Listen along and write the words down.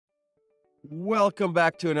Welcome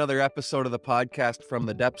back to another episode of the podcast, From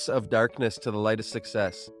the Depths of Darkness to the Light of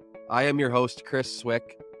Success. I am your host, Chris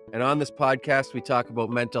Swick, and on this podcast, we talk about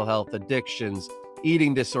mental health, addictions,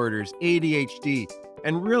 eating disorders, ADHD,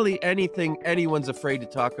 and really anything anyone's afraid to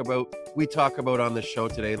talk about, we talk about on the show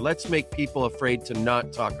today. Let's make people afraid to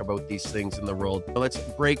not talk about these things in the world. Let's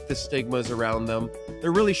break the stigmas around them.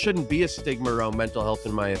 There really shouldn't be a stigma around mental health,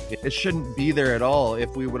 in my opinion. It shouldn't be there at all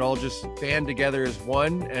if we would all just band together as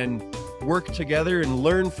one and work together and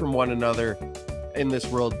learn from one another in this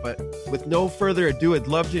world. But with no further ado, I'd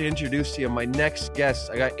love to introduce to you my next guest.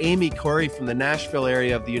 I got Minh Corey from the Nashville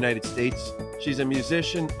area of the United States. She's a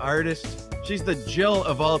musician, artist. She's the Jill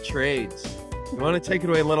of all trades. You want to take it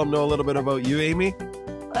away and let them know a little bit about you, Amy?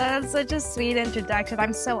 That's such a sweet introduction.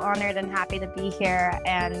 I'm so honored and happy to be here,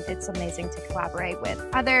 and it's amazing to collaborate with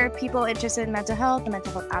other people interested in mental health and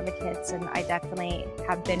mental health advocates, and I definitely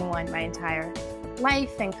have been one my entire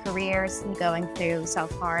life and careers, going through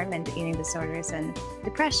self-harm and eating disorders and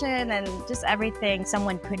depression and just everything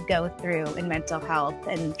someone could go through in mental health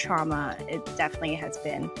and trauma. It definitely has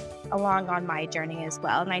been along on my journey as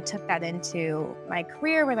well. And I took that into my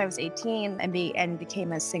career when I was 18 and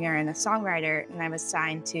became a singer and a songwriter. And I was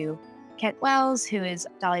signed to Kent Wells, who is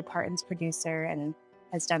Dolly Parton's producer and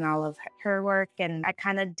has done all of her work. And I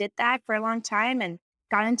kind of did that for a long time and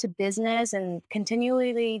got into business and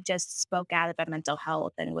continually just spoke out about mental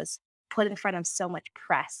health and was put in front of so much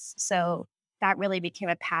press. So that really became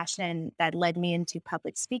a passion that led me into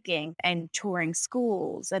public speaking and touring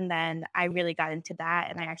schools. And then I really got into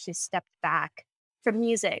that, and I actually stepped back from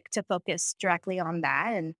music to focus directly on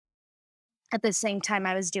that. And at the same time,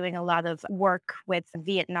 I was doing a lot of work with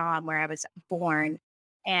Vietnam, where I was born,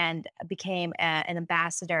 and became an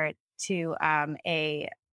ambassador to a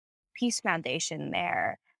peace foundation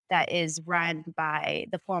there that is run by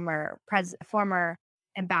the former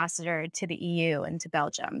ambassador to the EU and to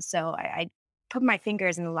Belgium. So I put my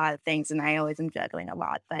fingers in a lot of things, and I always am juggling a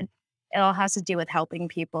lot, but it all has to do with helping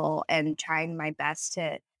people and trying my best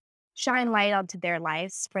to shine light onto their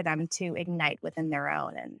lives for them to ignite within their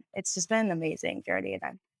own. And it's just been an amazing journey, and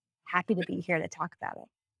I'm happy to be here to talk about it.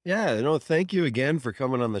 Yeah, no, thank you again for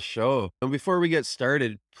coming on the show. And before we get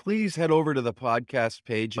started, please head over to the podcast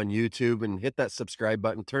page on YouTube and hit that subscribe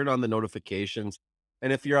button, turn on the notifications.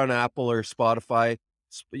 And if you're on Apple or Spotify,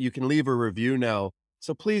 you can leave a review now.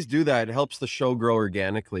 So please do that. It helps the show grow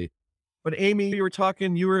organically. But Amy, you were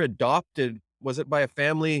talking, you were adopted. Was it by a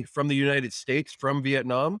family from the United States, from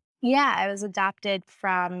Vietnam? Yeah, I was adopted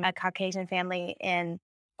from a Caucasian family in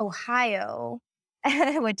Ohio,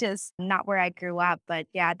 which is not where I grew up. But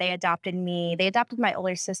yeah, they adopted me. They adopted my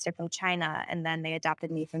older sister from China, and then they adopted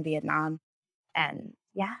me from Vietnam. And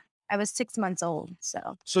yeah, I was 6 months old.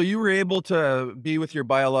 So you were able to be with your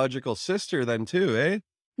biological sister then too, eh?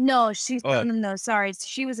 No, no, sorry.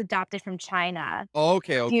 She was adopted from China Oh,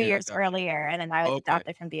 okay, a few okay. years earlier, and then I was Okay.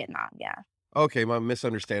 adopted from Vietnam. Yeah. Okay, my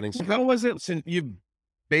misunderstanding. So how was it, since you've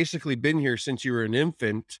basically been here since you were an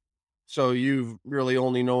infant? So you've really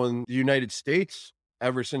only known the United States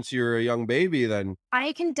ever since you were a young baby then?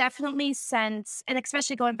 I can definitely sense, and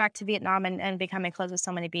especially going back to Vietnam and becoming close with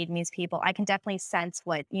so many Vietnamese people, I can definitely sense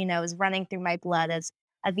what, is running through my blood as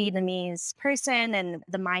a Vietnamese person and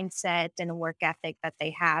the mindset and work ethic that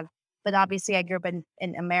they have. But obviously I grew up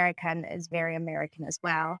in America and is very American as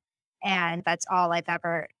well. And that's all I've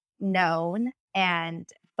ever known. And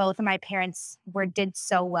both of my parents did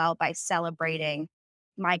so well by celebrating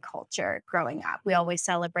my culture growing up. We always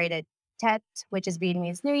celebrated Tet, which is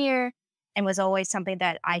Vietnamese New Year, and was always something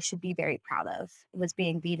that I should be very proud of, was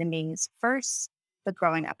being Vietnamese first, but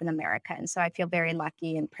growing up in America. And so I feel very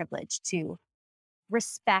lucky and privileged to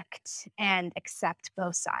respect and accept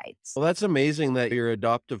both sides. Well, that's amazing that your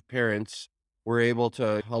adoptive parents were able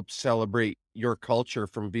to help celebrate your culture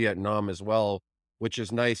from Vietnam as well, which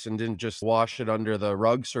is nice, and didn't just wash it under the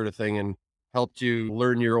rug sort of thing, and helped you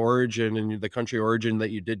learn your origin and the country origin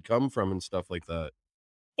that you did come from and stuff like that.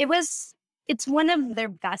 It's one of their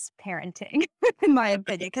best parenting, in my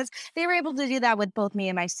opinion, because they were able to do that with both me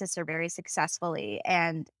and my sister very successfully.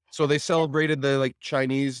 And So they celebrated the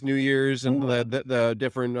Chinese New Year's and the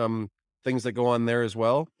different things that go on there as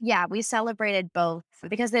well. yeah, we celebrated both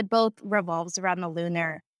because it both revolves around the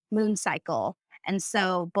lunar moon cycle. And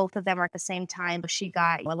so both of them were at the same time. She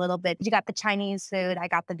got the Chinese food. I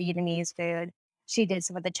got the Vietnamese food. She did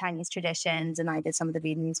some of the Chinese traditions and I did some of the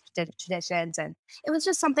Vietnamese traditions. And it was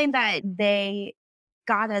just something that they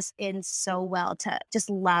got us in so well to just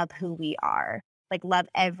love who we are, like love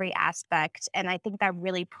every aspect. And I think that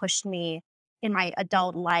really pushed me in my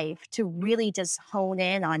adult life to really just hone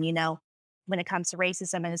in on, when it comes to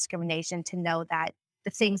racism and discrimination, to know that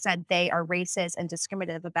the things that they are racist and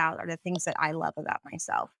discriminative about are the things that I love about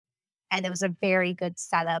myself. And it was a very good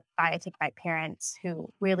setup by, I think, my parents who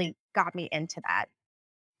really got me into that.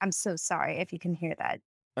 I'm so sorry if you can hear that.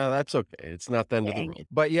 Oh, that's okay. It's not the end of the Dang. world.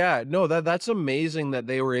 But yeah, no, that's amazing that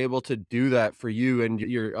they were able to do that for you and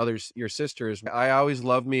your sisters. I always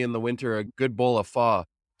love me in the winter a good bowl of pho.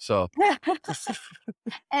 So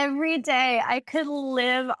Every day I could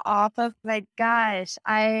live off of, my gosh,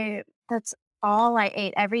 that's all I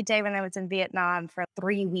ate every day when I was in Vietnam for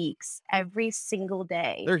 3 weeks, every single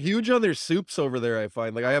day. they're huge on their soups over there, I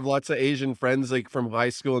find. Like I have lots of Asian friends like from high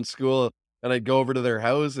school and school, and I'd go over to their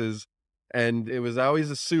houses and it was always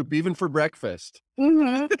a soup, even for breakfast.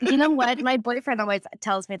 You know what? My boyfriend always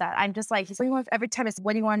tells me that. I'm just like, he's like, every time it's,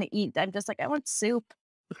 what do you want to eat? I'm just like, I want soup.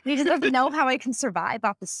 He just doesn't know how I can survive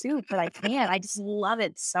off the soup, but I can. I just love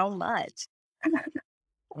it so much.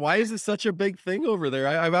 Why is it such a big thing over there?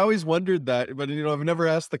 I've always wondered that, but I've never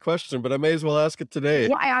asked the question, but I may as well ask it today.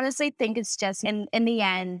 Yeah, I honestly think it's just in the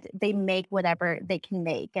end, they make whatever they can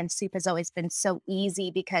make. And soup has always been so easy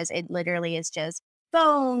because it literally is just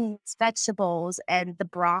bones, vegetables, and the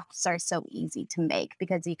broths are so easy to make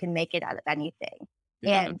because you can make it out of anything.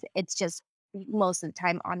 Yeah. And it's just most of the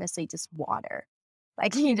time, honestly, just water.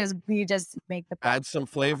 Like you just make the broth Add some with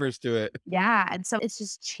water. flavors to it. Yeah, and so it's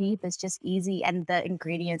just cheap, it's just easy, and the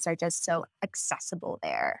ingredients are just so accessible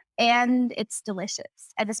there, and it's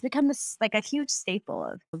delicious, and it's become this like a huge staple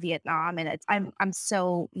of Vietnam, and I'm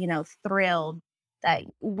so thrilled that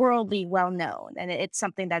worldly well known, and it's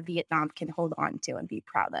something that Vietnam can hold on to and be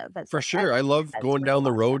proud of. That's For like sure. I love that's going really down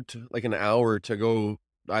the awesome. road to like an hour to go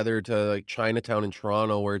either to like Chinatown in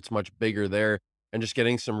Toronto where it's much bigger there and just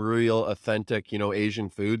getting some real authentic, Asian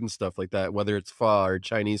food and stuff like that, whether it's pho or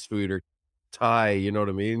Chinese food or Thai, you know what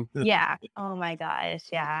I mean? Yeah. Oh my gosh.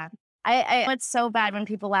 Yeah. I it's so bad when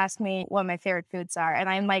people ask me what my favorite foods are. And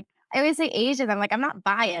I'm like, I always say Asian. I'm like, I'm not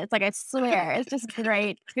biased. Like, I swear, it's just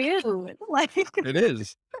great food. Like, It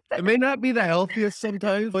is. It may not be the healthiest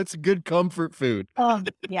sometimes, but it's good comfort food. oh,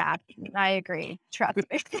 yeah, I agree. Trust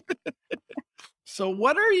me. So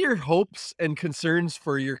what are your hopes and concerns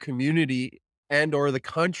for your community and or the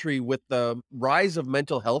country with the rise of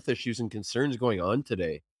mental health issues and concerns going on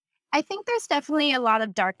today? I think there's definitely a lot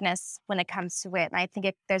of darkness when it comes to it. And I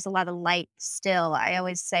think there's a lot of light still. I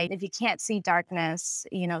always say, if you can't see darkness,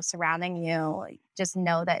 surrounding you, just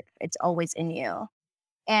know that it's always in you.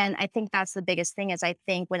 And I think that's the biggest thing is I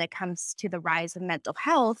think when it comes to the rise of mental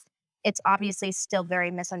health, it's obviously still very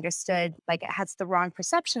misunderstood. Like it has the wrong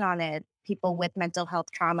perception on it. People with mental health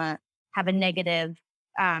trauma have a negative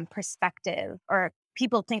perspective, or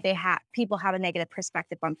people have a negative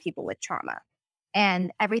perspective on people with trauma.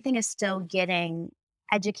 And everything is still getting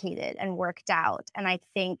educated and worked out. And I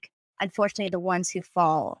think, unfortunately, the ones who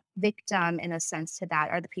fall victim in a sense to that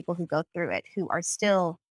are the people who go through it, who are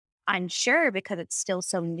still unsure because it's still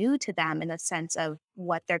so new to them in the sense of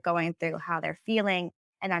what they're going through, how they're feeling,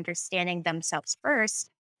 and understanding themselves first,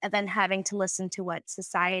 and then having to listen to what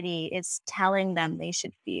society is telling them they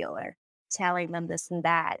should feel or telling them this and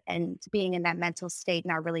that, and being in that mental state,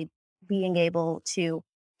 not really being able to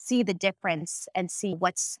see the difference and see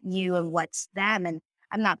what's you and what's them. And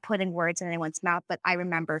I'm not putting words in anyone's mouth, but I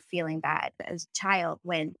remember feeling that as a child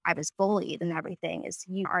when I was bullied and everything is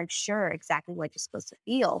you aren't sure exactly what you're supposed to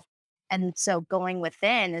feel. And so going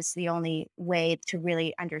within is the only way to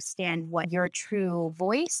really understand what your true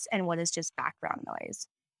voice and what is just background noise.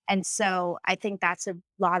 And so I think that's a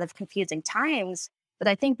lot of confusing times. But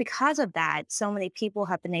I think because of that, so many people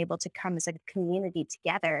have been able to come as a community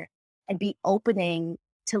together and be opening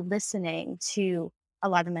to listening to a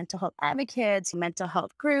lot of mental health advocates, mental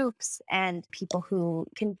health groups, and people who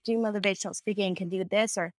can do motivational speaking, can do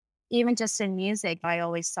this, or even just in music. I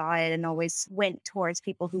always saw it and always went towards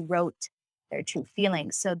people who wrote their true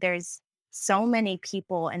feelings. So there's so many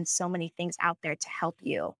people and so many things out there to help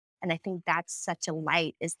you. And I think that's such a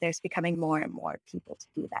light is there's becoming more and more people to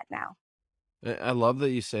do that now. I love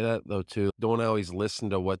that you say that though too. Don't always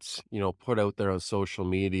listen to what's, put out there on social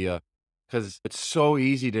media because it's so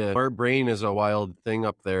easy our brain is a wild thing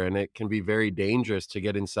up there and it can be very dangerous to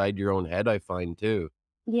get inside your own head, I find too.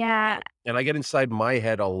 Yeah. And I get inside my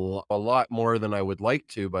head a lot more than I would like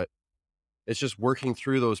to, but it's just working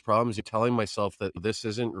through those problems, telling myself that this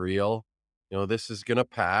isn't real, this is going to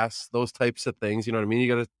pass, those types of things. You know what I mean?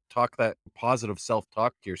 You got to talk that positive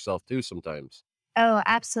self-talk to yourself too sometimes. Oh,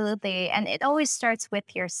 absolutely. And it always starts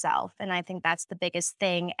with yourself. And I think that's the biggest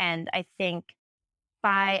thing. And I think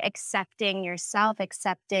by accepting yourself,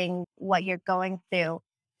 accepting what you're going through,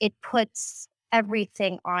 it puts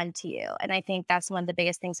everything onto you. And I think that's one of the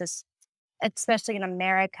biggest things is, especially in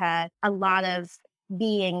America, a lot of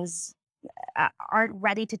beings aren't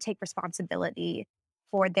ready to take responsibility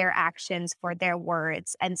for their actions, for their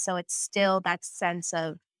words. And so it's still that sense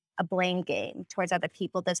of a blame game towards other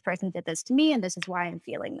people. This person did this to me, and this is why I'm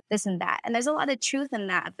feeling this and that. And there's a lot of truth in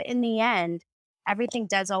that. But in the end, everything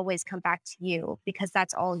does always come back to you, because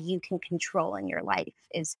that's all you can control in your life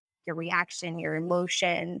is your reaction, your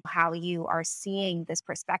emotion, how you are seeing this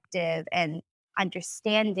perspective, and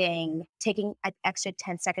understanding, taking an extra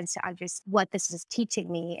 10 seconds to understand what this is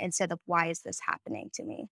teaching me instead of why is this happening to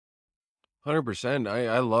me. 100%.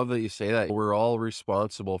 I love that you say that. We're all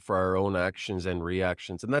responsible for our own actions and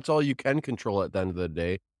reactions, and that's all you can control at the end of the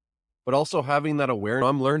day. But also having that awareness,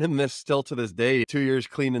 I'm learning this still to this day, 2 years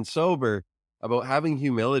clean and sober, about having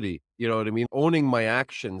humility. You know what I mean? Owning my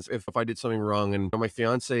actions. If I did something wrong, and my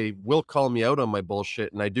fiance will call me out on my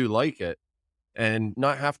bullshit, and I do like it, and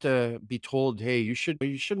not have to be told, hey, you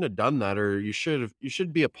shouldn't have done that, or you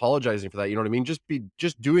should be apologizing for that. You know what I mean?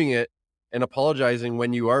 Just doing it and apologizing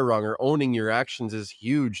when you are wrong, or owning your actions is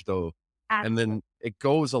huge though. And then it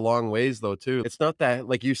goes a long ways though too. It's not that,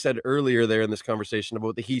 like you said earlier there in this conversation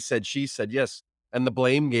about the he said, she said, yes, and the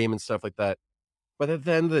blame game and stuff like that. But at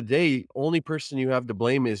the end of the day, only person you have to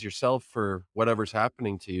blame is yourself for whatever's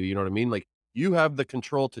happening to you. You know what I mean? Like, you have the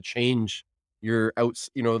control to change your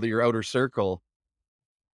outer circle.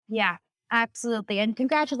 Yeah, absolutely. And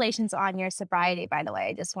congratulations on your sobriety, by the way.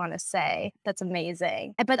 I just want to say that's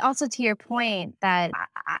amazing. But also to your point that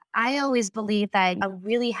I always believe that a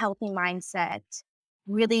really healthy mindset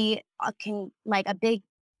really can, like, a big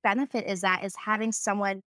benefit is having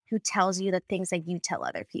someone who tells you the things that you tell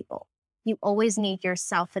other people. You always need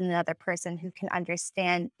yourself and another person who can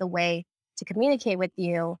understand the way to communicate with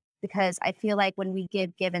you, because I feel like when we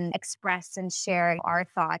give and express and share our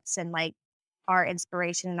thoughts and like our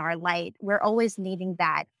inspiration and our light, we're always needing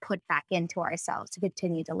that put back into ourselves to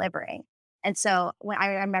continue delivering. And so when I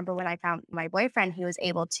remember when I found my boyfriend, he was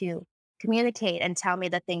able to communicate and tell me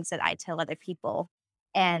the things that I tell other people.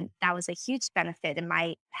 And that was a huge benefit in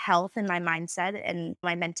my health and my mindset and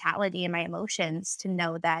my mentality and my emotions, to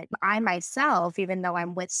know that I myself, even though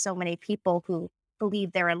I'm with so many people who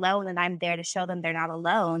believe they're alone and I'm there to show them they're not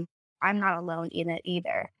alone, I'm not alone in it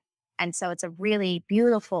either. And so it's a really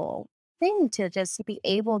beautiful thing to just be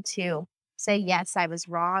able to say, yes, I was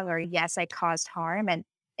wrong, or yes, I caused harm. And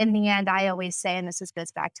in the end, I always say, and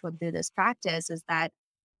goes back to a Buddhist practice, is that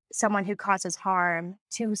someone who causes harm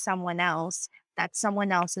to someone else, that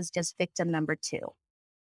someone else is just victim number two.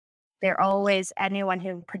 They're always, anyone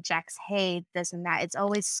who projects hate, this and that, it's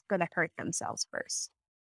always going to hurt themselves first.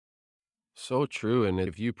 So true. And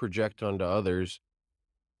if you project onto others,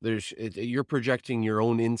 you're projecting your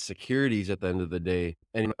own insecurities at the end of the day.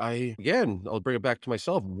 And I'll bring it back to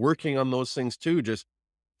myself, working on those things too, just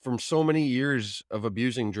from so many years of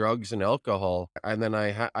abusing drugs and alcohol. And then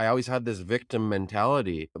I always had this victim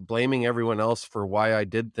mentality, blaming everyone else for why I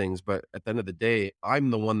did things. But at the end of the day, I'm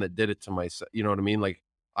the one that did it to myself. You know what I mean? Like,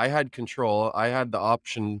 I had control, I had the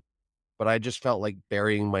option, but I just felt like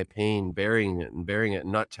burying my pain, burying it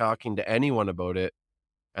and not talking to anyone about it.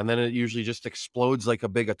 And then it usually just explodes like a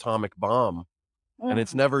big atomic bomb. And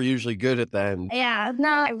it's never usually good at the end. Yeah, no,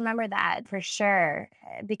 I remember that for sure.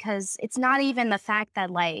 Because it's not even the fact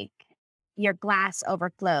that, like, your glass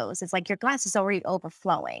overflows. It's like your glass is already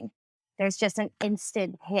overflowing. There's just an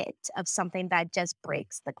instant hit of something that just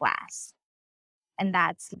breaks the glass. And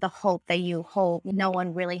that's the hope that you hope no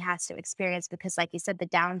one really has to experience, because, like you said, the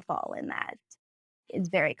downfall in that is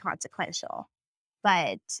very consequential.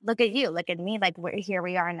 But look at you, look at me, like, here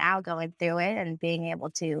we are now going through it and being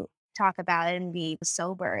able to talk about it and be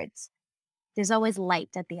sober. There's always light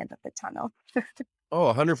at the end of the tunnel.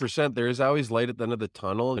 Oh, 100%. There is always light at the end of the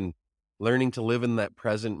tunnel, and learning to live in that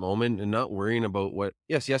present moment and not worrying about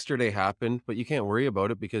yes, yesterday happened, but you can't worry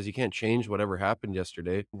about it because you can't change whatever happened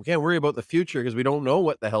yesterday. We can't worry about the future because we don't know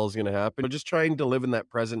what the hell is going to happen. But just trying to live in that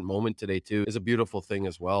present moment today too is a beautiful thing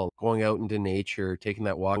as well. Going out into nature, taking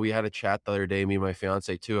that walk. We had a chat the other day, me and my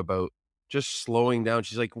fiance too, about just slowing down.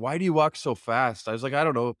 She's like, why do you walk so fast? I was like, I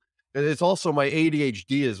don't know. It's also my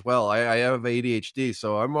ADHD as well. I have ADHD,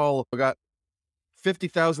 so I got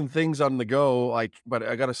 50,000 things on the go, but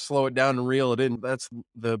I got to slow it down and reel it in. That's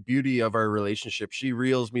the beauty of our relationship. She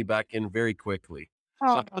reels me back in very quickly.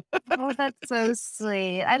 Oh, that's so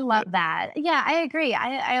sweet. I love that. Yeah, I agree.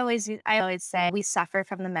 I always say we suffer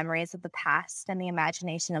from the memories of the past and the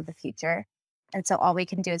imagination of the future. And so all we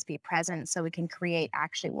can do is be present so we can create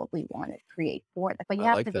actually what we want to create for them. But you I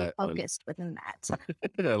have like to be that one. focused within that.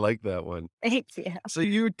 I like that one. Thank you. So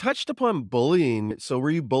you touched upon bullying. So were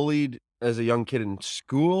you bullied as a young kid in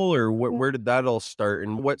school, or where did that all start?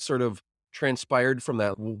 And what sort of transpired from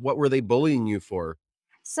that? What were they bullying you for?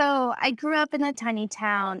 So I grew up in a tiny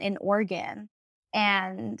town in Oregon,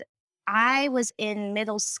 and I was in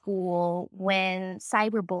middle school when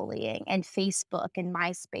cyberbullying and Facebook and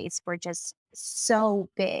MySpace were just so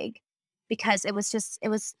big because it was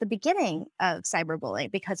the beginning of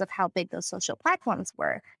cyberbullying because of how big those social platforms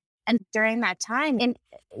were. And during that time, and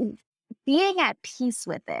being at peace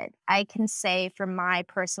with it, I can say from my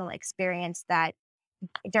personal experience that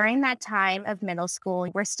during that time of middle school,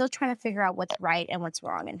 we're still trying to figure out what's right and what's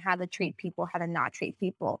wrong and how to treat people, how to not treat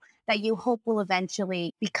people, that you hope will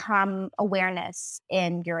eventually become awareness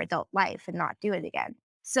in your adult life and not do it again.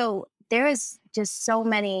 So there is just so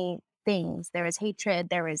many things. There is hatred,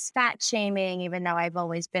 there is fat shaming, even though I've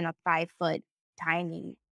always been a 5 foot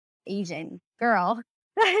tiny Asian girl,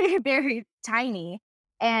 very tiny.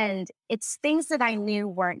 And it's things that I knew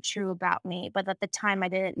weren't true about me. But at the time, I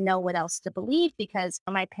didn't know what else to believe because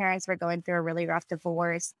my parents were going through a really rough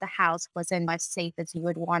divorce. The house wasn't as safe as you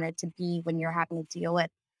would want it to be when you're having to deal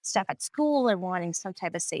with stuff at school and wanting some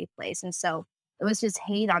type of safe place. And so it was just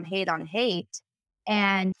hate on hate on hate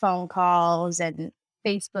and phone calls and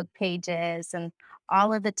Facebook pages and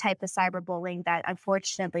all of the type of cyberbullying that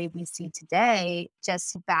unfortunately we see today,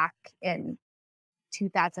 just back in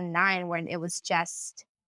 2009 when it was just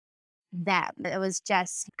them. It was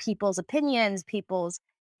just people's opinions, people's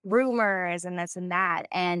rumors and this and that.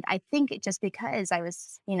 And I think just because I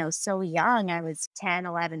was, so young, I was 10,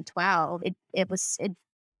 11, 12, it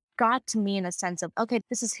got to me in a sense of, okay,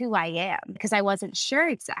 this is who I am because I wasn't sure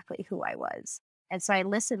exactly who I was. And so I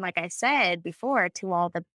listened, like I said before, to all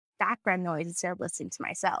the background noise instead of listening to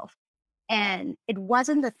myself. And it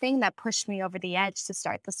wasn't the thing that pushed me over the edge to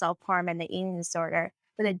start the self-harm and the eating disorder,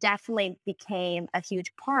 but it definitely became a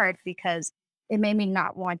huge part because it made me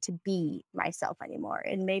not want to be myself anymore.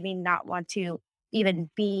 It made me not want to even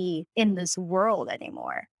be in this world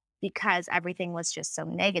anymore because everything was just so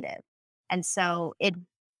negative. And so it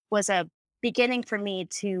was a beginning for me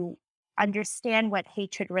to understand what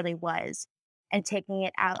hatred really was and taking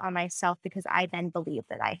it out on myself because I then believed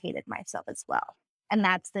that I hated myself as well. And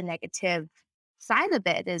that's the negative side of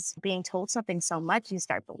it is being told something so much, you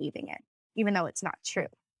start believing it, even though it's not true.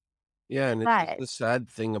 Yeah, and it's just But the sad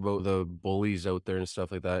thing about the bullies out there and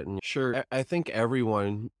stuff like that. And sure, I think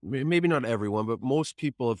everyone, maybe not everyone, but most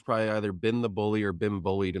people have probably either been the bully or been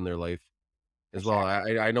bullied in their life for as well.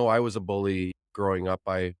 sure. I know I was a bully growing up.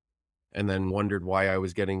 And then wondered why I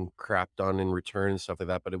was getting crapped on in return and stuff like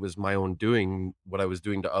that. But it was my own doing, what I was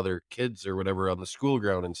doing to other kids or whatever on the school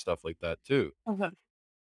ground and stuff like that too. Mhm.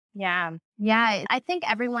 Yeah. Yeah. I think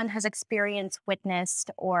everyone has experienced,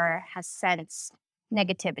 witnessed, or has sensed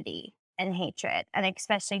negativity and hatred. And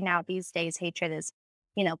especially now these days, hatred is,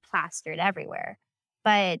 plastered everywhere.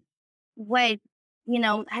 But what,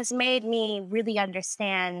 has made me really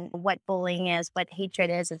understand what bullying is, what hatred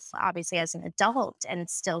is obviously as an adult and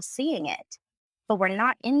still seeing it. But we're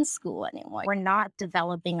not in school anymore. We're not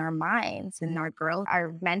developing our minds and our growth,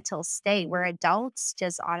 our mental state. We're adults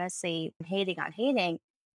just honestly hating on hating.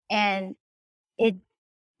 And it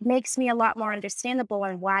makes me a lot more understandable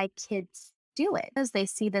on why kids do it because they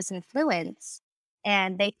see this influence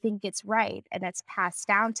and they think it's right and it's passed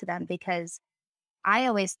down to them because I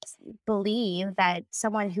always believe that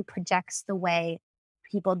someone who projects the way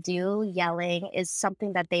people do yelling is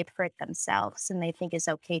something that they've hurt themselves and they think is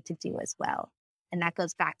okay to do as well. And that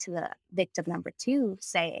goes back to the victim number two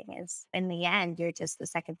saying is in the end, you're just the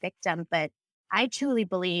second victim. But I truly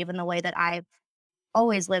believe in the way that I've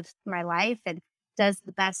always lived my life and does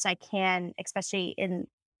the best I can, especially in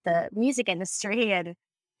the music industry and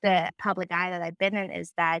the public eye that I've been in,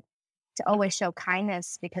 is that to always show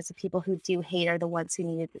kindness because the people who do hate are the ones who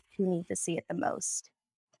need to see it the most.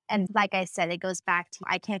 And like I said, it goes back to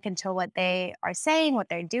I can't control what they are saying, what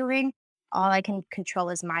they're doing. All I can control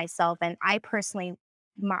is myself. And I personally,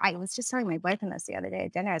 I was just telling my boyfriend this the other day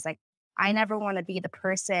at dinner. I was like, I never want to be the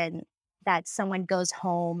person that someone goes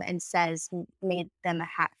home and says made them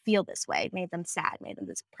feel this way, made them sad, made them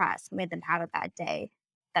depressed, made them have a bad day.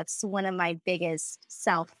 That's one of my biggest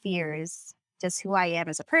self fears, just who I am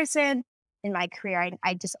as a person in my career.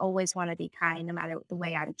 I just always want to be kind no matter the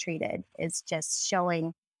way I'm treated. It's just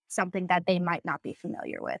showing something that they might not be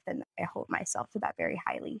familiar with. And I hold myself to that very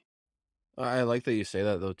highly. I like that you say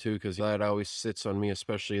that though too, because that always sits on me,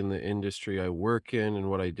 especially in the industry I work in and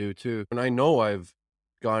what I do too. And I know I've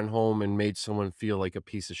gone home and made someone feel like a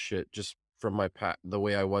piece of shit just from the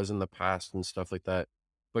way I was in the past and stuff like that.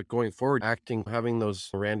 But going forward, having those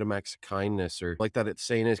random acts of kindness or like that it's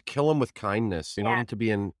saying is kill them with kindness. You don't Yeah. need to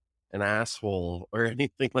be an asshole or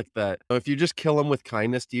anything like that. If you just kill them with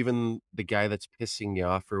kindness to even the guy that's pissing you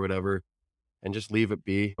off or whatever, and just leave it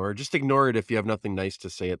be, or just ignore it if you have nothing nice to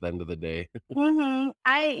say at the end of the day.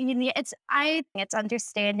 I think it's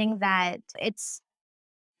understanding that it's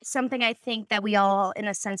something I think that we all, in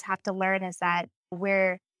a sense, have to learn is that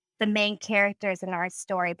we're the main characters in our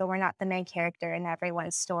story, but we're not the main character in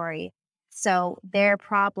everyone's story. So their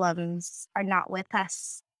problems are not with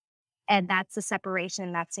us. And that's the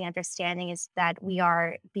separation. That's the understanding is that we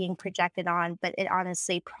are being projected on, but it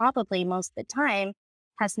honestly, probably most of the time,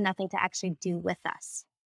 has nothing to actually do with us.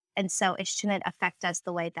 And so it shouldn't affect us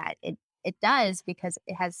the way that it does because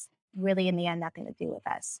it has really, in the end, nothing to do with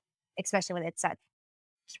us, especially when it's that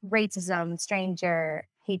racism, stranger,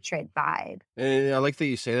 hatred vibe. And I like that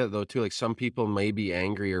you say that though too. Like some people may be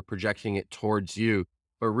angry or projecting it towards you,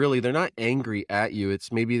 but really they're not angry at you.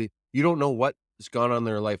 It's maybe you don't know what's gone on in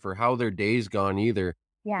their life or how their day's gone either.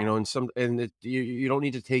 Yeah. You don't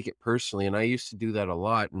need to take it personally. And I used to do that a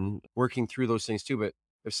lot and working through those things too. But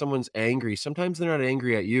if someone's angry, sometimes they're not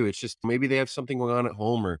angry at you. It's just maybe they have something going on at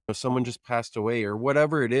home or someone just passed away or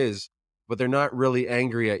whatever it is, but they're not really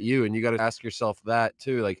angry at you. And you got to ask yourself that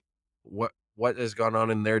too. Like what has gone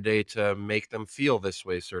on in their day to make them feel this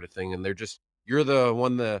way sort of thing. And you're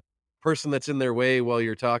the person that's in their way while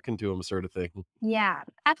you're talking to them sort of thing. Yeah,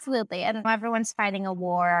 absolutely. And everyone's fighting a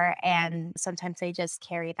war, and sometimes they just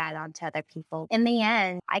carry that on to other people. In the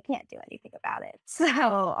end, I can't do anything about it. So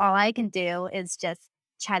all I can do is just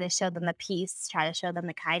try to show them the peace, try to show them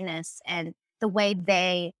the kindness, and the way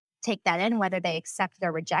they take that in, whether they accept it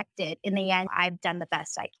or reject it. In the end, I've done the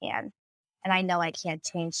best I can. And I know I can't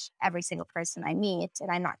change every single person I meet, and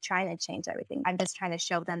I'm not trying to change everything. I'm just trying to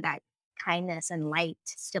show them that kindness and light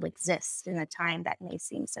still exists in a time that may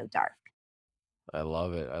seem so dark. I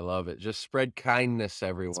love it. I love it. Just spread kindness,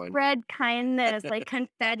 everyone. Spread kindness like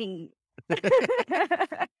confetti.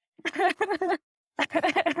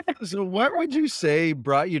 So what would you say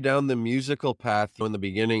brought you down the musical path in the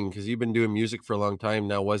beginning? Because you've been doing music for a long time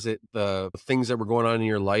now. Was it the things that were going on in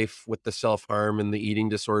your life with the self-harm and the eating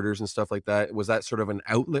disorders and stuff like that? Was that sort of an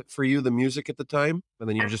outlet for you, the music at the time? And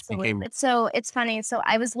then you just became... So it's funny. So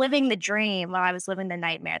I was living the dream while I was living the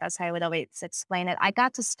nightmare. That's how I would always explain it. I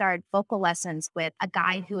got to start vocal lessons with a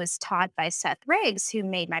guy who was taught by Seth Riggs, who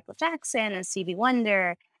made Michael Jackson and Stevie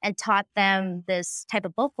Wonder, and taught them this type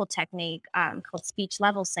of vocal technique called speech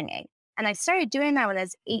level singing. And I started doing that when I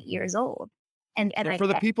was 8 years old. And for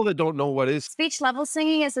the people that don't know what is... Speech level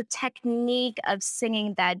singing is a technique of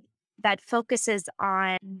singing that focuses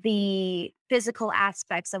on the physical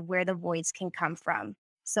aspects of where the voice can come from.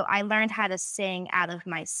 So I learned how to sing out of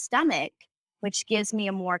my stomach, which gives me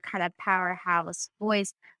a more kind of powerhouse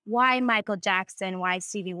voice. Why Michael Jackson, why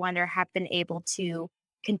Stevie Wonder have been able to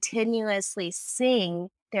continuously sing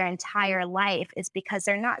their entire life is because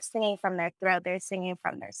they're not singing from their throat, they're singing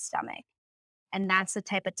from their stomach. And that's the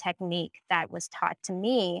type of technique that was taught to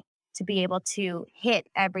me to be able to hit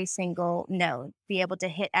every single note, be able to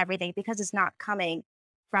hit everything, because it's not coming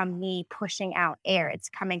from me pushing out air. It's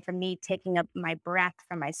coming from me taking up my breath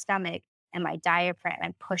from my stomach and my diaphragm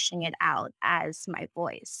and pushing it out as my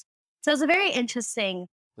voice. So it's a very interesting...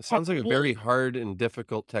 It sounds like a very hard and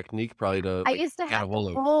difficult technique probably to I used to have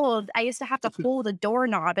to hold a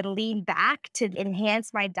doorknob and lean back to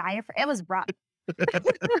enhance my diaphragm. It was rough.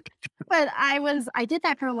 But I did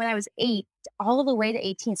that from when I was 8 all the way to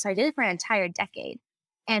 18. So I did it for an entire decade.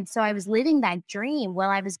 And so I was living that dream while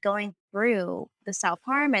I was going through the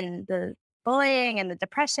self-harm and the bullying and the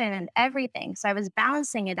depression and everything. So I was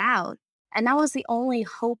balancing it out. And that was the only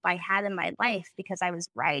hope I had in my life, because I was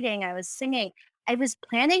writing, I was singing. I was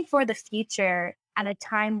planning for the future at a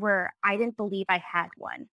time where I didn't believe I had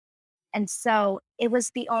one. And so it was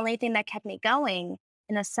the only thing that kept me going,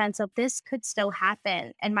 in a sense of this could still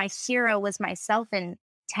happen. And my hero was myself in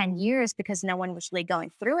 10 years because no one was really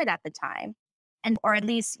going through it at the time, or at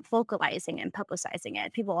least vocalizing and publicizing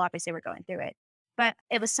it. People obviously were going through it, but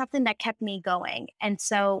it was something that kept me going. And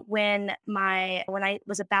so when I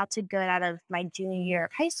was about to go out of my junior year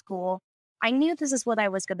of high school, I knew this is what I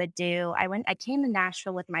was going to do. I came to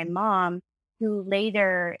Nashville with my mom, who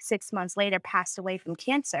later, 6 months later, passed away from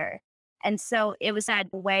cancer. And so it was that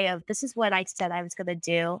way of, this is what I said I was going to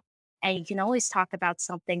do. And you can always talk about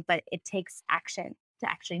something, but it takes action to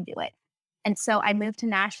actually do it. And so I moved to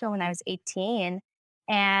Nashville when I was 18,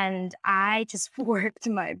 and I just worked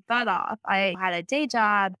my butt off. I had a day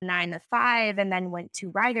job, 9 to 5, and then went to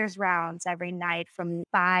writers' rounds every night from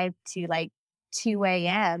 5 to like 2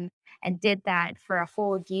 a.m. and did that for a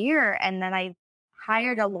whole year. And then I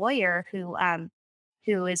hired a lawyer who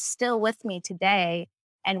is still with me today.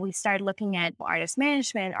 And we started looking at artist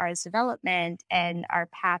management, artist development, and our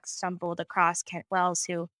paths stumbled across Kent Wells,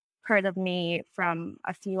 who heard of me from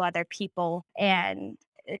a few other people and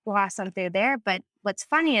it blossomed through there. But what's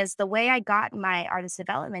funny is the way I got my artist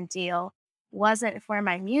development deal wasn't for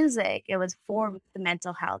my music. It was for the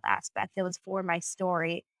mental health aspect. It was for my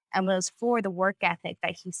story and it was for the work ethic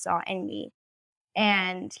that he saw in me.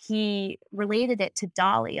 And he related it to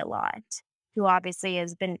Dolly a lot, who obviously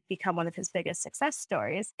has become one of his biggest success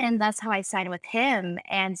stories. And that's how I signed with him.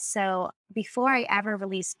 And so before I ever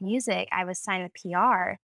released music, I was signed with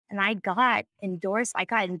PR and I got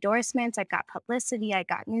endorsements, I got publicity, I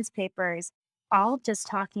got newspapers, all just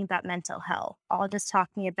talking about mental health, all just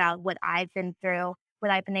talking about what I've been through,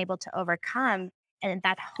 what I've been able to overcome. And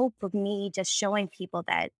that hope of me just showing people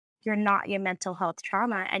that you're not your mental health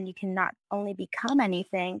trauma and you can not only become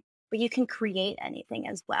anything, but you can create anything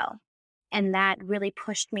as well. And that really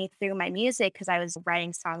pushed me through my music because I was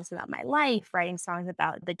writing songs about my life, writing songs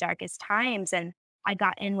about the darkest times. And I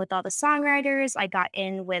got in with all the songwriters. I got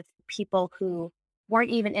in with people who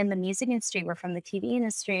weren't even in the music industry, were from the TV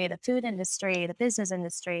industry, the food industry, the business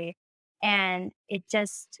industry. And it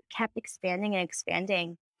just kept expanding and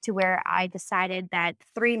expanding to where I decided that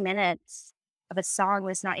 3 minutes of a song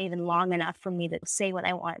was not even long enough for me to say what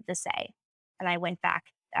I wanted to say. And I went back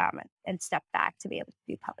and stepped back to be able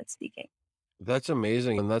to do public speaking. That's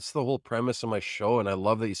amazing. And that's the whole premise of my show. And I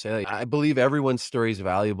love that you say that. I believe everyone's story is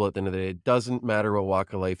valuable at the end of the day. It doesn't matter what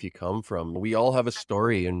walk of life you come from. We all have a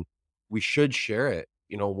story and we should share it,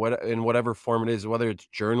 what in whatever form it is, whether it's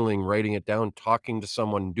journaling, writing it down, talking to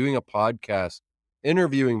someone, doing a podcast,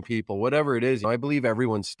 interviewing people, whatever it is. I believe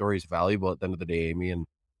everyone's story is valuable at the end of the day, Amy. And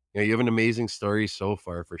you have an amazing story so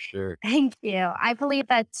far for sure. Thank you. I believe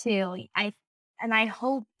that too. I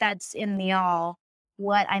hope that's in the all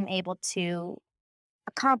what I'm able to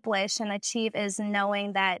accomplish and achieve is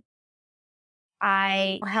knowing that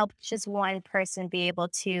I helped just one person be able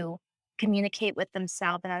to communicate with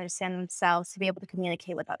themselves and understand themselves to be able to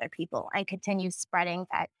communicate with other people and continue spreading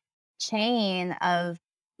that chain of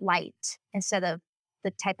light instead of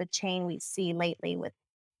the type of chain we see lately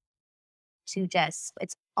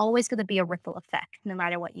it's always going to be a ripple effect no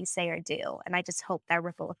matter what you say or do. And I just hope that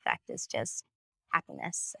ripple effect is just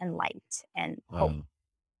happiness and light and hope.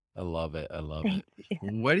 I love it. I love it.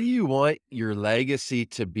 What do you want your legacy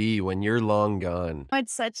to be when you're long gone?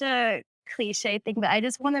 It's such a cliche thing, but I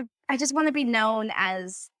just want to be known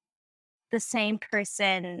as the same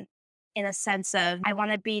person in a sense of I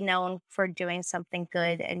want to be known for doing something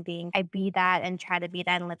good and I be that and try to be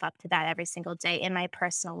that and live up to that every single day in my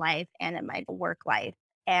personal life and in my work life.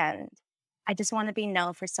 And I just want to be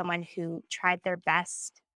known for someone who tried their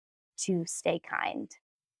best to stay kind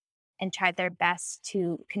and tried their best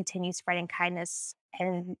to continue spreading kindness.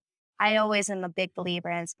 And I always am a big believer,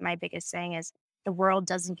 and my biggest saying is, the world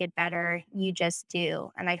doesn't get better, you just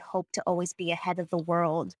do. And I hope to always be ahead of the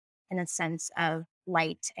world in a sense of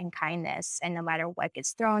light and kindness. And no matter what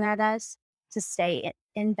gets thrown at us, to stay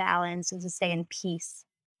in balance and to stay in peace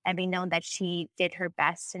and be known that she did her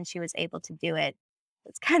best and she was able to do it.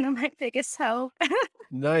 That's kind of my biggest hope.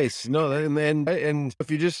 Nice. No, and if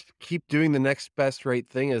you just keep doing the next best right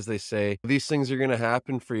thing, as they say, these things are going to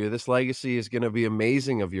happen for you. This legacy is going to be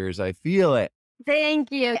amazing of yours. I feel it.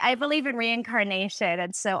 Thank you. I believe in reincarnation.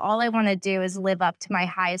 And so all I want to do is live up to my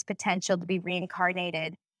highest potential to be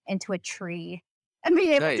reincarnated into a tree and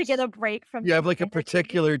be able to get a break from. You have like a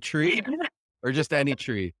particular tree or just any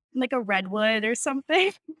tree? Like a redwood or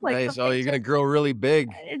something. Nice. Oh, you're going to grow really big.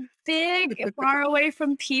 Big, far away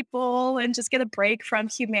from people and just get a break from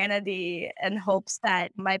humanity in hopes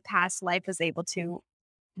that my past life is able to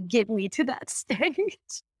get me to that stage.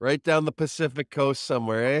 Right down the Pacific coast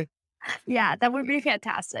somewhere, eh? Yeah, that would be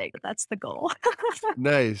fantastic. That's the goal.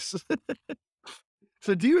 Nice.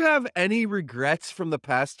 So do you have any regrets from the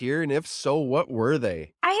past year? And if so, what were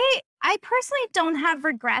they? I personally don't have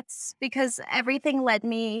regrets because everything led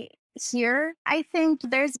me here. I think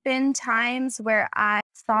there's been times where I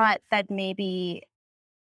thought that maybe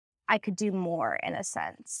I could do more in a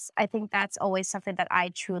sense. I think that's always something that I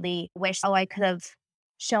truly wish, I could have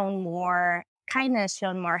shown more kindness,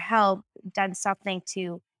 shown more help, done something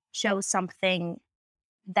to show something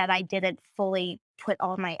that I didn't fully put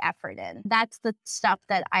all my effort in. That's the stuff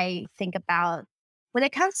that I think about. When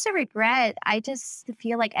it comes to regret, I just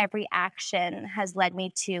feel like every action has led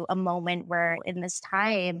me to a moment where in this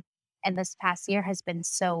time and this past year has been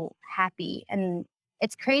so happy. And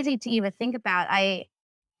it's crazy to even think about. I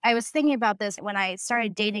was thinking about this when I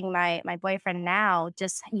started dating my boyfriend now,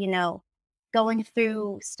 just, going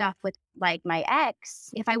through stuff with like my ex.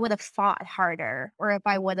 If I would have fought harder or if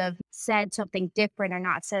I would have said something different or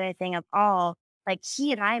not said anything at all, like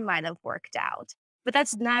he and I might have worked out. But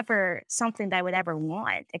that's never something that I would ever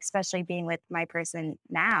want, especially being with my person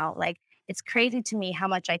now. Like, it's crazy to me how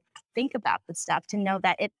much I think about this stuff to know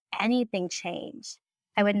that if anything changed,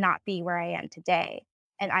 I would not be where I am today.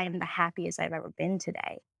 And I am the happiest I've ever been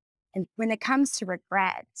today. And when it comes to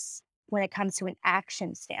regrets, when it comes to an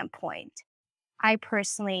action standpoint, I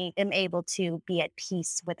personally am able to be at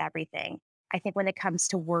peace with everything. I think when it comes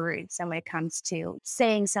to words and when it comes to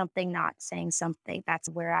saying something, not saying something, that's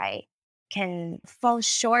where I can fall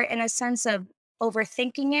short in a sense of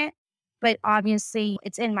overthinking it. But obviously,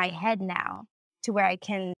 it's in my head now to where I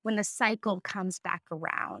can, when the cycle comes back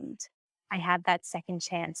around, I have that second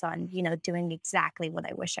chance on, doing exactly what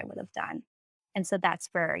I wish I would have done. And so that's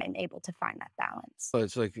where I'm able to find that balance. So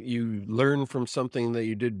it's like you learn from something that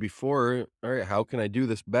you did before. All right, how can I do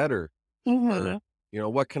this better? Or, Hmm.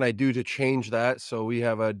 what can I do to change that so we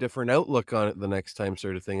have a different outlook on it the next time,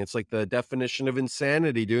 sort of thing. It's like the definition of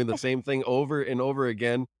insanity. Doing the same thing over and over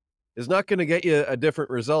again is not going to get you a different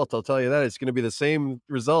result. I'll tell you that. It's going to be the same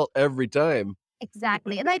result every time.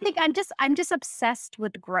 Exactly. And I think I'm just obsessed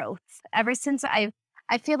with growth. Ever since I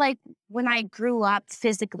feel like when I grew up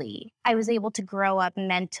physically, I was able to grow up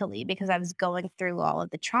mentally because I was going through all of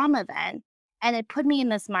the trauma then. And it put me in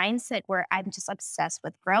this mindset where I'm just obsessed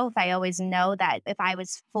with growth. I always know that if I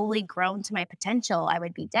was fully grown to my potential, I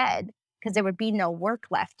would be dead because there would be no work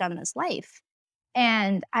left on this life.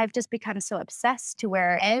 And I've just become so obsessed to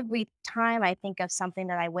where every time I think of something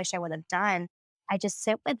that I wish I would have done, I just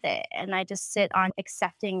sit with it and I just sit on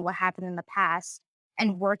accepting what happened in the past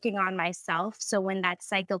and working on myself. So when that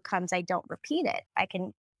cycle comes, I don't repeat it. I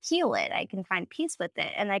can heal it. I can find peace with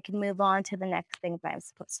it and I can move on to the next thing that I'm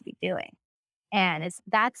supposed to be doing. And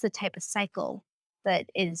that's the type of cycle that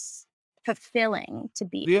is fulfilling to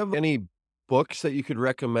be. Do you have any books that you could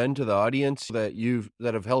recommend to the audience that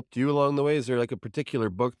have helped you along the way? Is there like a particular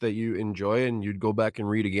book that you enjoy and you'd go back and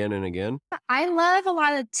read again and again? I love a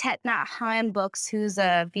lot of Thich Nhat Hanh books, who's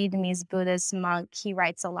a Vietnamese Buddhist monk. He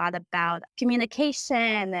writes a lot about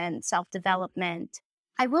communication and self-development.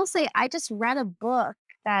 I will say I just read a book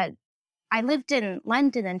that I lived in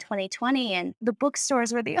London in 2020, and the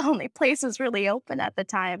bookstores were the only places really open at the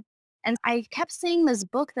time. And I kept seeing this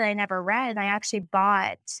book that I never read. And I actually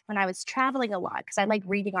bought when I was traveling a lot because I like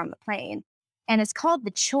reading on the plane. And it's called The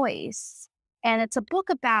Choice. And it's a book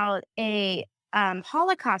about a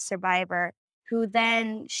Holocaust survivor who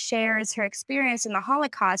then shares her experience in the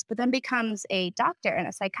Holocaust, but then becomes a doctor and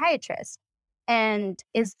a psychiatrist and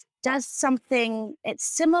does something it's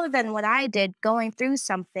similar than what I did, going through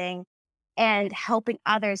something and helping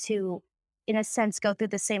others who, in a sense, go through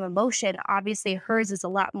the same emotion. Obviously, hers is a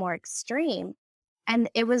lot more extreme. And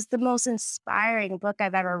it was the most inspiring book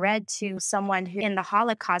I've ever read to someone who in the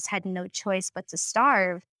Holocaust had no choice but to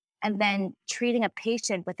starve and then treating a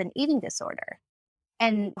patient with an eating disorder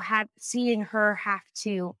and seeing her have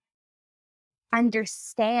to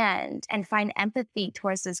understand and find empathy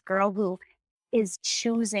towards this girl who is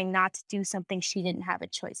choosing not to do something she didn't have a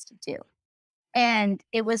choice to do. And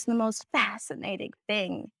it was the most fascinating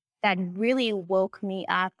thing that really woke me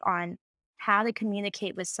up on how to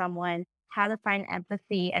communicate with someone, how to find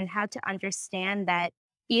empathy, and how to understand that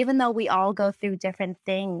even though we all go through different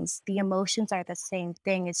things, the emotions are the same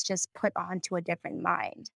thing. It's just put onto a different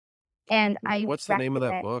mind. And I What's the name of that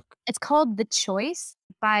recommend book? it's called The Choice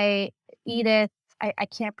by Edith. I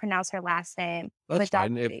can't pronounce her last name, That's but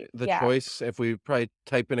fine. If yeah. if we probably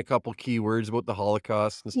type in a couple keywords about the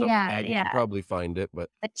Holocaust and stuff like Yeah, that, you can yeah. probably find it, but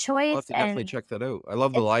The I'll have Choice, to definitely and check that out. I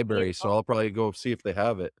love the it's library, so beautiful. I'll probably go see if they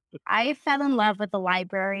have it. I fell in love with the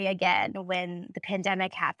library again when the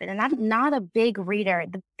pandemic happened, and I'm not a big reader.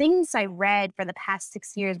 The things I read for the past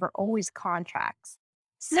 6 years were always contracts.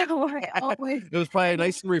 So I always It was probably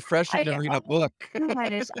nice and refreshing to I read a book.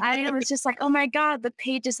 gosh, I was just like, "Oh my god, the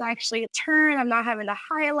pages actually turn. I'm not having to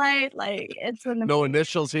highlight." Like, it's an No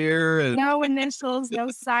initials here, and no initials, no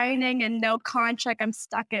signing, and no contract I'm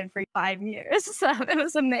stuck in for 5 years. So it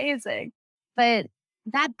was amazing. But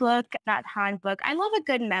that book, that Han book, I love a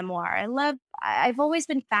good memoir. I've always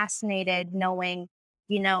been fascinated knowing,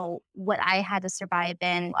 what I had to survive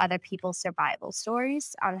in, other people's survival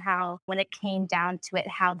stories on how, when it came down to it,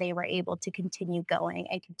 how they were able to continue going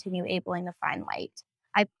and continue able to find light.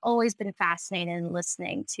 I've always been fascinated in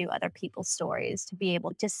listening to other people's stories to be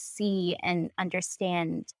able to see and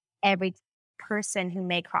understand every person who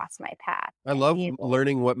may cross my path I and love be able.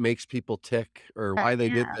 learning what makes people tick or why they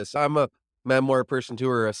did Yeah. this. I'm a memoir person too,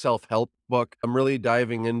 or a self-help book. I'm really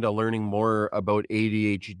diving into learning more about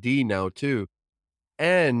ADHD now too,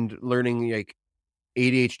 and learning like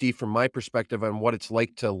ADHD from my perspective on what it's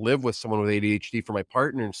like to live with someone with ADHD for my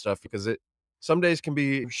partner and stuff, because it some days can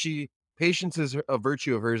be she patience is a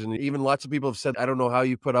virtue of hers. And even lots of people have said, I don't know how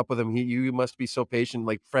you put up with him. You must be so patient.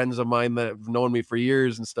 Like friends of mine that have known me for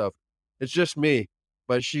years and stuff. It's just me.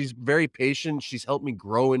 But she's very patient. She's helped me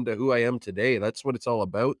grow into who I am today. That's what it's all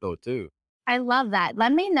about, though, too. I love that.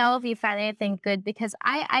 Let me know if you found anything good because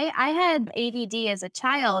I had ADD as a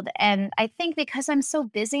child. And I think because I'm so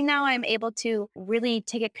busy now, I'm able to really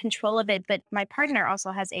take control of it. But my partner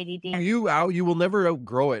also has ADD. You will never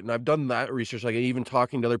outgrow it. And I've done that research, like even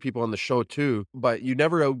talking to other people on the show too, but you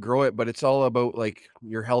never outgrow it. But it's all about like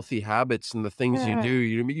your healthy habits and the things you do.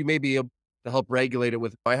 You may be able to help regulate it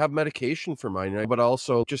with, I have medication for mine, right? But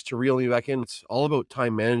also just to reel you back in, it's all about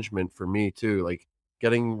time management for me too. Like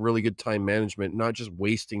getting really good time management, not just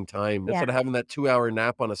wasting time. Yeah. Instead of having that 2-hour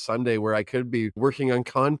nap on a Sunday where I could be working on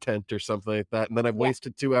content or something like that. And then I've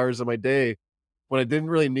wasted 2 hours of my day when I didn't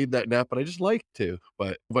really need that nap, but I just like to.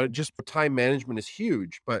 But just time management is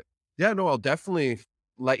huge. But yeah, no, I'll definitely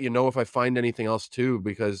let you know if I find anything else too,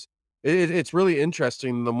 because it's really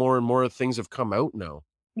interesting. The more and more things have come out now.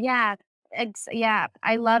 Yeah. Yeah,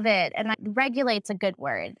 I love it. And regulate's a good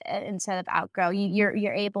word instead of outgrow.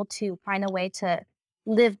 You're able to find a way to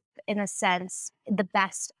live, in a sense, the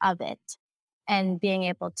best of it and being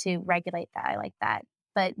able to regulate that. I like that.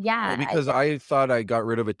 But yeah, Because I thought I got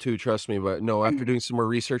rid of it too, trust me. But no, after doing some more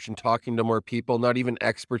research and talking to more people, not even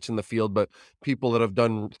experts in the field, but people that have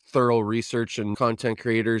done thorough research and content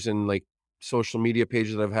creators and like social media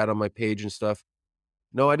pages that I've had on my page and stuff.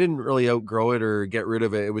 No, I didn't really outgrow it or get rid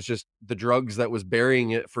of it. It was just the drugs that was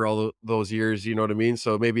burying it for all those years, you know what I mean?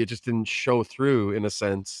 So maybe it just didn't show through in a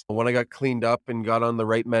sense. When I got cleaned up and got on the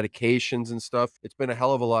right medications and stuff, it's been a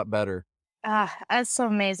hell of a lot better. that's so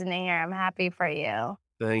amazing to hear. I'm happy for you.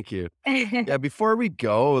 Thank you. Yeah, before we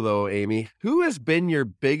go though, Amy, who has been your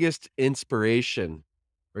biggest inspiration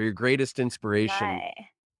or your greatest inspiration?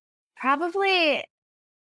 Probably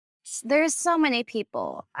there's so many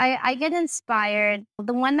people. I get inspired.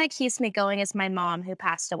 The one that keeps me going is my mom who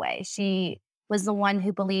passed away. She was the one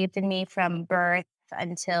who believed in me from birth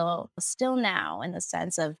until still now, in the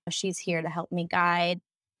sense of she's here to help me guide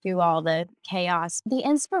through all the chaos. The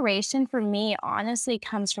inspiration for me honestly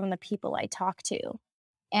comes from the people I talk to.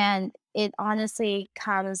 And it honestly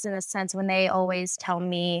comes in a sense when they always tell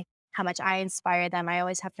me how much I inspire them. I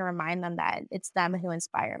always have to remind them that it's them who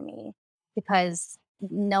inspire me, because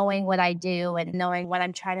knowing what I do and knowing what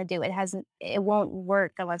I'm trying to do, it won't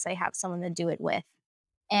work unless I have someone to do it with.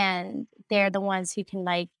 And they're the ones who can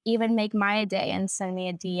like even make my day and send me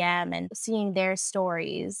a DM, and seeing their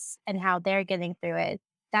stories and how they're getting through it.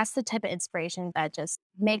 That's the type of inspiration that just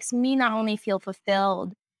makes me not only feel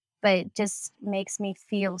fulfilled, but just makes me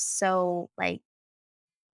feel so like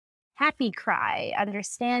happy, cry,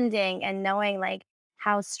 understanding, and knowing like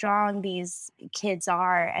how strong these kids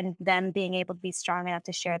are and them being able to be strong enough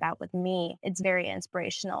to share that with me. It's very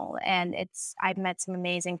inspirational. And I've met some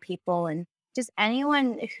amazing people, and just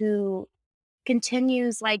anyone who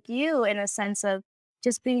continues like you, in a sense of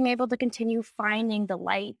just being able to continue finding the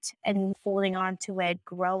light and holding on to it,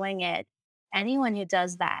 growing it. Anyone who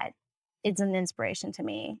does that is an inspiration to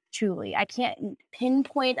me, truly. I can't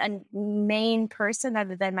pinpoint a main person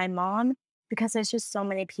other than my mom, because there's just so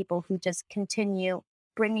many people who just continue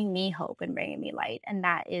bringing me hope and bringing me light. And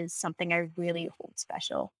that is something I really hold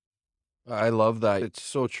special. I love that. It's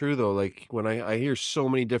so true though. Like when I hear so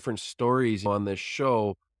many different stories on this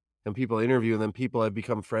show and people interview and then people I've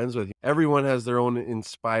become friends with, everyone has their own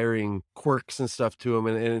inspiring quirks and stuff to them.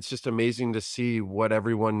 And it's just amazing to see what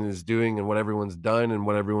everyone is doing and what everyone's done and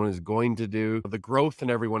what everyone is going to do. The growth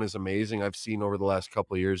in everyone is amazing. I've seen over the last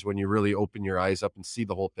couple of years when you really open your eyes up and see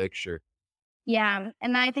the whole picture. Yeah.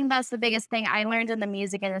 And I think that's the biggest thing I learned in the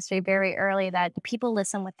music industry very early, that people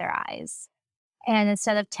listen with their eyes. And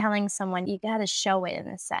instead of telling someone, you got to show it, in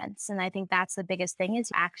a sense. And I think that's the biggest thing,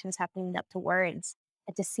 is actions have to lead up to words.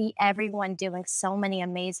 And to see everyone doing so many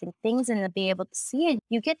amazing things and to be able to see it,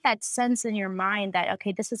 you get that sense in your mind that,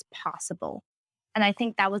 okay, this is possible. And I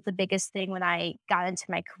think that was the biggest thing when I got into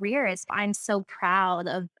my career, is I'm so proud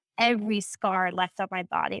of every scar left on my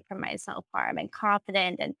body from my self-harm, and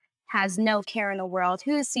confident and has no care in the world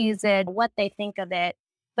who sees it, what they think of it.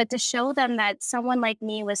 But to show them that someone like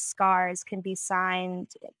me with scars can be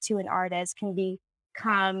signed to an artist, can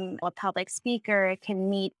become a public speaker, can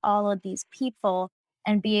meet all of these people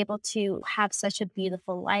and be able to have such a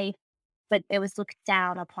beautiful life. But it was looked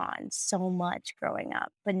down upon so much growing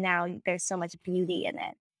up. But now there's so much beauty in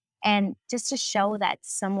it. And just to show that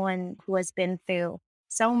someone who has been through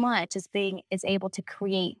so much is able to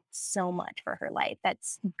create so much for her life,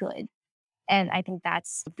 that's good. And I think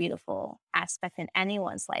that's a beautiful aspect in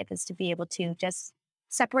anyone's life, is to be able to just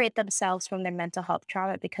separate themselves from their mental health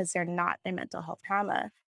trauma because they're not their mental health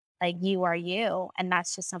trauma. Like you are you. And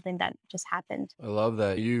that's just something that just happened. I love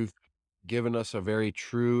that. You've given us a very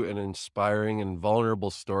true and inspiring and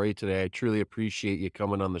vulnerable story today. I truly appreciate you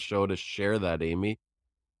coming on the show to share that, Amy.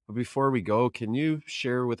 But before we go, can you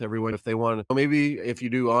share with everyone if they want to, maybe if you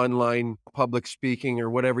do online public speaking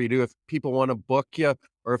or whatever you do, if people want to book you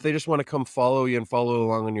or if they just want to come follow you and follow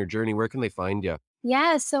along on your journey, where can they find you?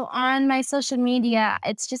 Yeah, so on my social media,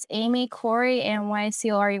 it's just Amy Corey, AMY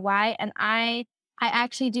COREY, and I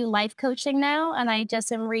actually do life coaching now, and I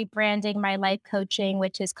just am rebranding my life coaching,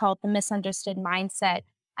 which is called the Misunderstood Mindset.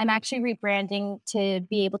 I'm actually rebranding to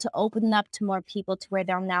be able to open up to more people to where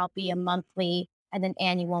there'll now be a monthly and an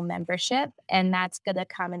annual membership, and that's going to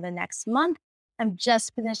come in the next month. I'm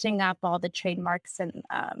just finishing up all the trademarks and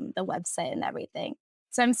the website and everything.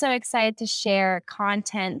 So I'm so excited to share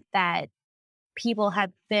content that people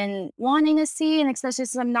have been wanting to see, and especially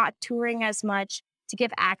since I'm not touring as much, to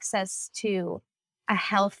give access to a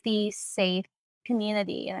healthy, safe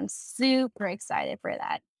community. And I'm super excited for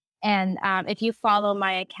that. And if you follow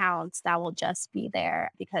my accounts, that will just be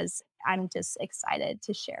there because I'm just excited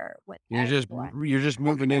to share with everyone. You're just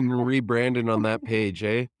moving in and rebranding on that page,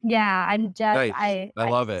 eh? Yeah, Nice. I I'm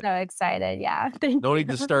love it. so excited. Yeah. Thank No you. need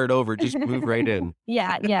to start over. Just move right in.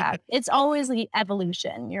 Yeah, yeah. It's always the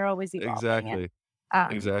evolution. You're always evolving. Exactly.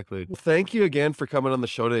 Um, Exactly. Thank you again for coming on the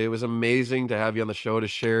show today. It was amazing to have you on the show to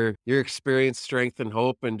share your experience, strength, and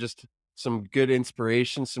hope, and just some good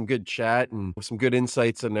inspiration, some good chat, and some good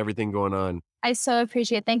insights and everything going on. I so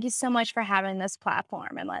appreciate it. Thank you so much for having this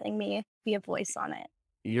platform and letting me be a voice on it.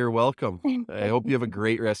 You're welcome. I hope you have a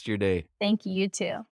great rest of your day. Thank you, you too.